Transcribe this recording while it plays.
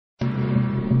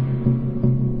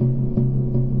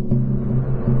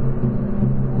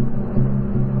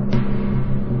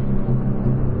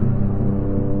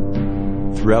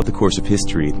Throughout the course of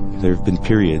history, there have been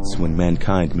periods when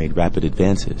mankind made rapid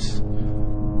advances.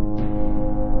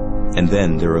 And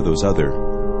then there are those other,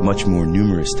 much more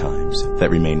numerous times that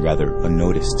remain rather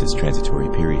unnoticed as transitory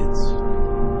periods.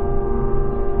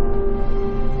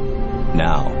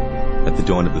 Now, at the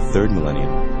dawn of the third millennium,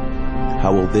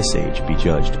 how will this age be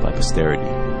judged by posterity?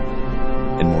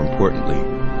 And more importantly,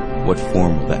 what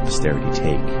form will that posterity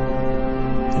take?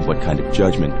 And what kind of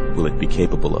judgment will it be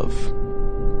capable of?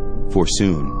 For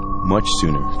soon, much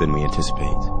sooner than we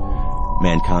anticipate,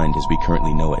 mankind as we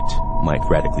currently know it might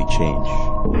radically change.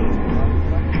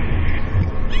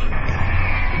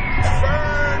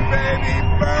 Burn, baby,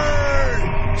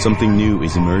 burn! Something new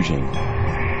is emerging.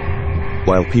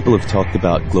 While people have talked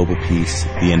about global peace,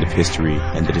 the end of history,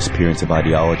 and the disappearance of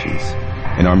ideologies,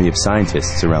 an army of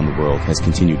scientists around the world has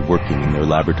continued working in their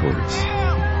laboratories.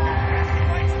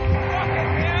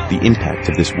 The impact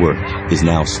of this work is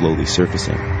now slowly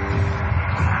surfacing.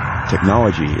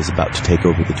 Technology is about to take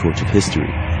over the torch of history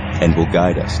and will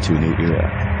guide us to a new era.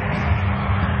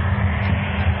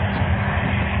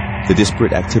 The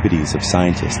disparate activities of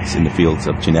scientists in the fields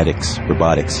of genetics,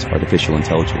 robotics, artificial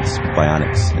intelligence,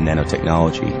 bionics, and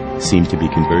nanotechnology seem to be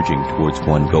converging towards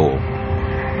one goal: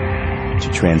 to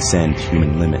transcend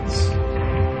human limits.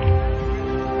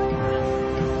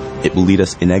 It will lead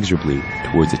us inexorably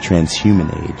towards a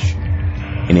transhuman age,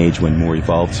 an age when more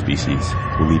evolved species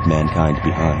will leave mankind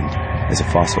behind as a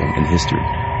fossil in history.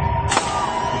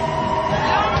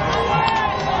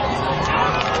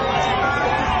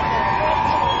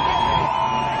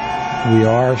 We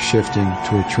are shifting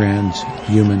to a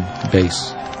transhuman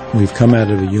base. We've come out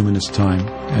of a humanist time,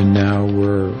 and now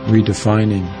we're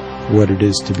redefining what it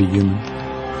is to be human.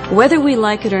 Whether we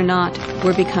like it or not,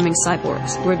 we're becoming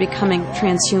cyborgs. We're becoming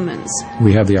transhumans.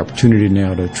 We have the opportunity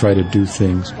now to try to do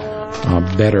things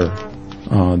better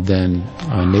than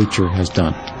nature has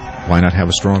done. Why not have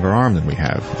a stronger arm than we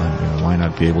have? Why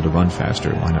not be able to run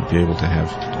faster? Why not be able to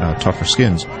have tougher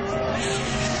skins?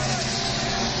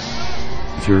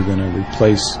 If you're going to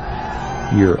replace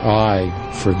your eye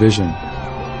for vision,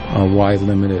 why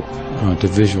limit it to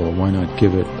visual? Why not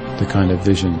give it the kind of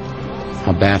vision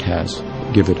a bat has?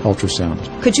 Give it ultrasound.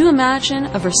 Could you imagine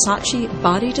a Versace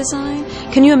body design?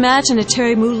 Can you imagine a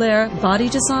Terry Mugler body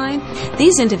design?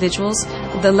 These individuals,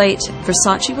 the late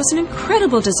Versace was an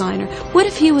incredible designer. What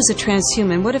if he was a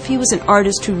transhuman? What if he was an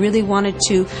artist who really wanted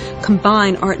to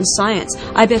combine art and science?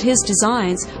 I bet his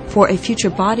designs for a future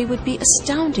body would be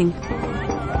astounding.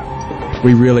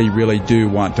 We really, really do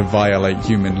want to violate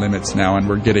human limits now, and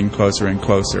we're getting closer and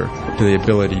closer to the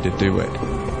ability to do it.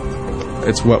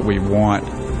 It's what we want.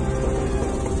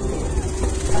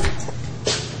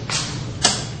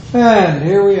 And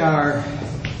here we are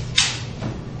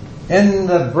in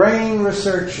the Brain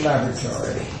Research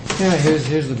Laboratory. Yeah,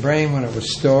 here's the brain when it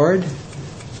was stored.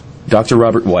 Dr.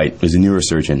 Robert White is a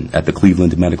neurosurgeon at the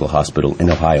Cleveland Medical Hospital in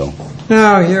Ohio.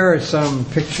 Now, here are some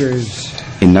pictures.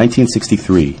 In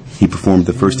 1963, he performed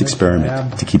the first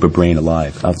experiment to keep a brain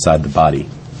alive outside the body.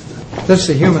 This is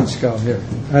a human skull here.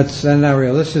 That's not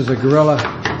real. This is a gorilla.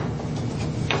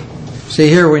 See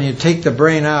here, when you take the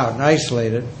brain out and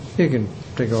isolate it, you can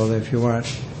take all that if you want,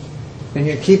 and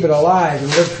you keep it alive and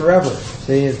live forever.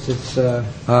 See, this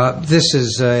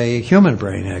is a human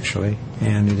brain actually,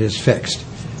 and it is fixed,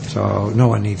 so no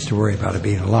one needs to worry about it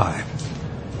being alive.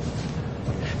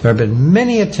 There have been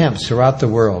many attempts throughout the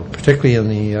world, particularly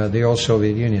in the old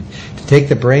Soviet Union, to take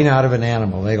the brain out of an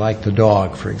animal, they like the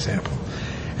dog, for example,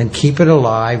 and keep it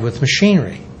alive with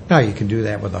machinery. Now, you can do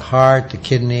that with the heart, the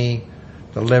kidney,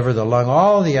 the liver, the lung,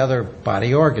 all the other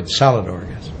body organs, solid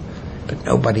organs. But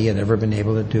nobody had ever been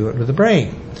able to do it with the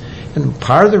brain. And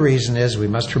part of the reason is we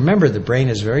must remember the brain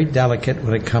is very delicate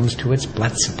when it comes to its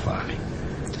blood supply.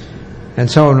 And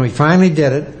so when we finally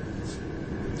did it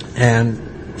and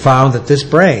found that this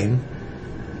brain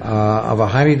of a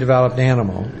highly developed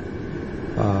animal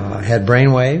had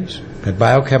brain waves, had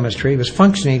biochemistry, was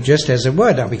functioning just as it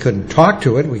would. Now, we couldn't talk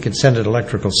to it. We could send it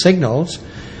electrical signals.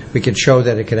 We could show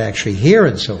that it could actually hear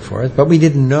and so forth, but we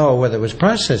didn't know whether it was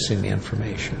processing the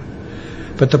information.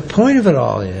 But the point of it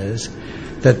all is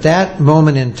that that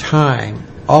moment in time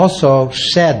also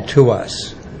said to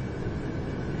us,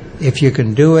 if you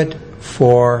can do it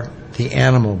for the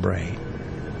animal brain,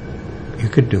 you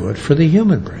could do it for the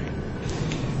human brain.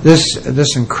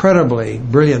 This incredibly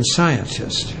brilliant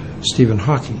scientist, Stephen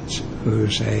Hawking,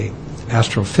 who's an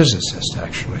astrophysicist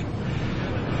actually,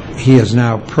 he is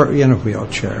now in a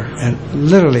wheelchair and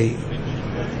literally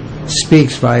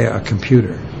speaks via a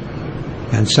computer.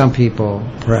 And some people,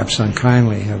 perhaps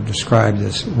unkindly, have described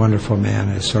this wonderful man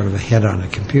as sort of a head on a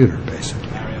computer, basically.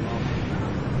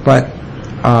 But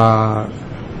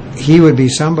he would be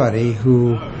somebody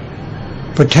who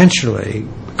potentially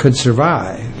could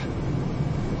survive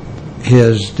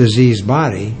his diseased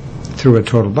body through a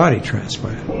total body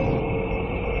transplant.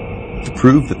 To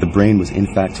prove that the brain was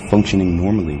in fact functioning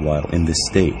normally while in this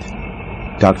state,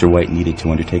 Dr. White needed to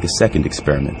undertake a second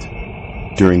experiment,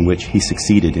 during which he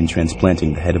succeeded in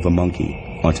transplanting the head of a monkey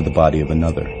onto the body of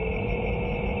another.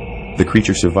 The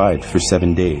creature survived for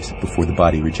 7 days before the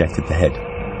body rejected the head.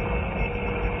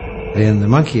 In the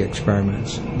monkey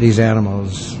experiments, these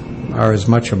animals are as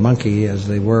much a monkey as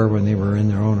they were when they were in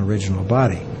their own original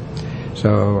body.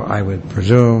 So I would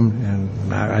presume,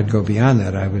 and I'd go beyond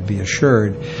that, I would be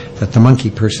assured that the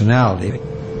monkey personality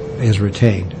is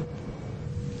retained.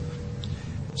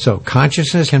 So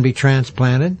consciousness can be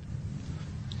transplanted.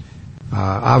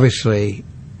 Obviously,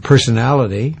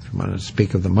 personality, if you want to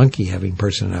speak of the monkey having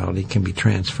personality, can be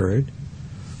transferred.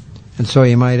 And so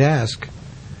you might ask,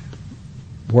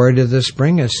 where did this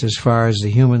bring us as far as the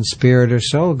human spirit or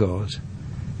soul goes?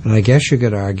 And I guess you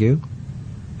could argue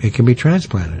it can be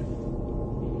transplanted.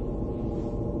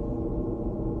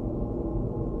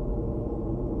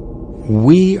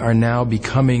 We are now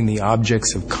becoming the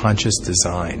objects of conscious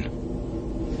design.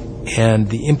 And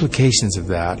the implications of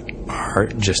that are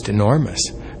just enormous,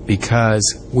 because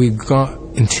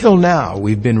until now,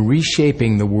 we've been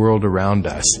reshaping the world around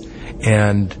us.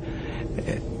 And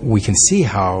we can see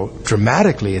how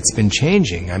dramatically it's been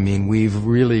changing. I mean, we've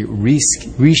really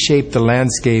reshaped the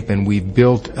landscape, and we've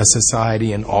built a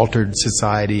society and altered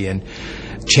society and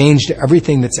changed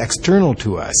everything that's external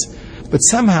to us. But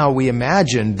somehow we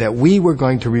imagined that we were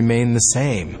going to remain the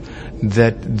same,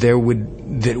 that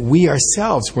we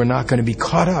ourselves were not going to be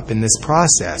caught up in this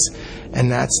process.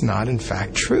 And that's not, in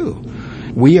fact, true.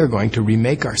 We are going to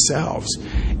remake ourselves.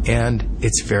 And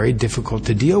it's very difficult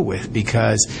to deal with,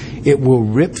 because it will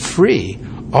rip free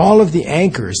all of the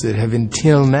anchors that have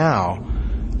until now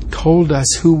told us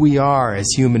who we are as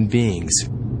human beings.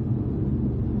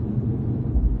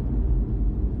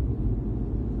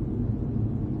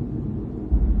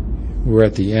 We're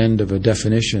at the end of a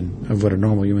definition of what a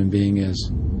normal human being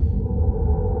is.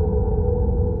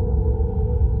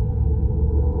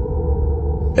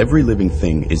 Every living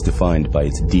thing is defined by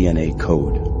its DNA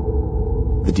code.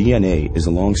 The DNA is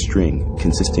a long string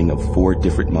consisting of 4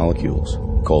 different molecules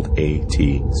called A,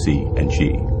 T, C, and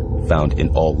G, found in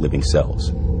all living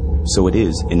cells. So it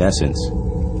is, in essence,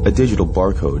 a digital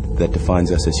barcode that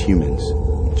defines us as humans,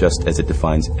 just as it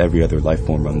defines every other life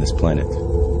form on this planet.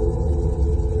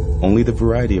 Only the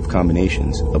variety of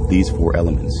combinations of these 4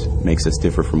 elements makes us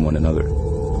differ from one another.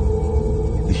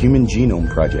 The Human Genome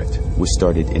Project was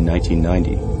started in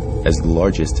 1990 as the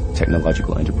largest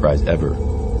technological enterprise ever,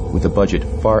 with a budget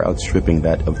far outstripping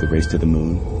that of the race to the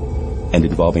moon, and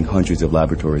involving hundreds of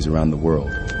laboratories around the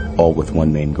world, all with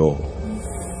one main goal.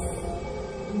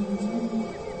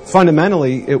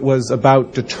 Fundamentally, it was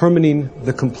about determining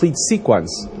the complete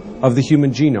sequence of the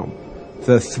human genome,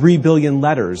 the 3 billion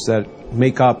letters that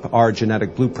make up our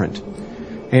genetic blueprint.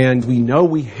 And we know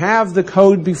we have the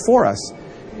code before us,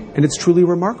 and it's truly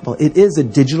remarkable. It is a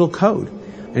digital code,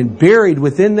 and buried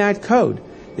within that code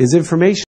is information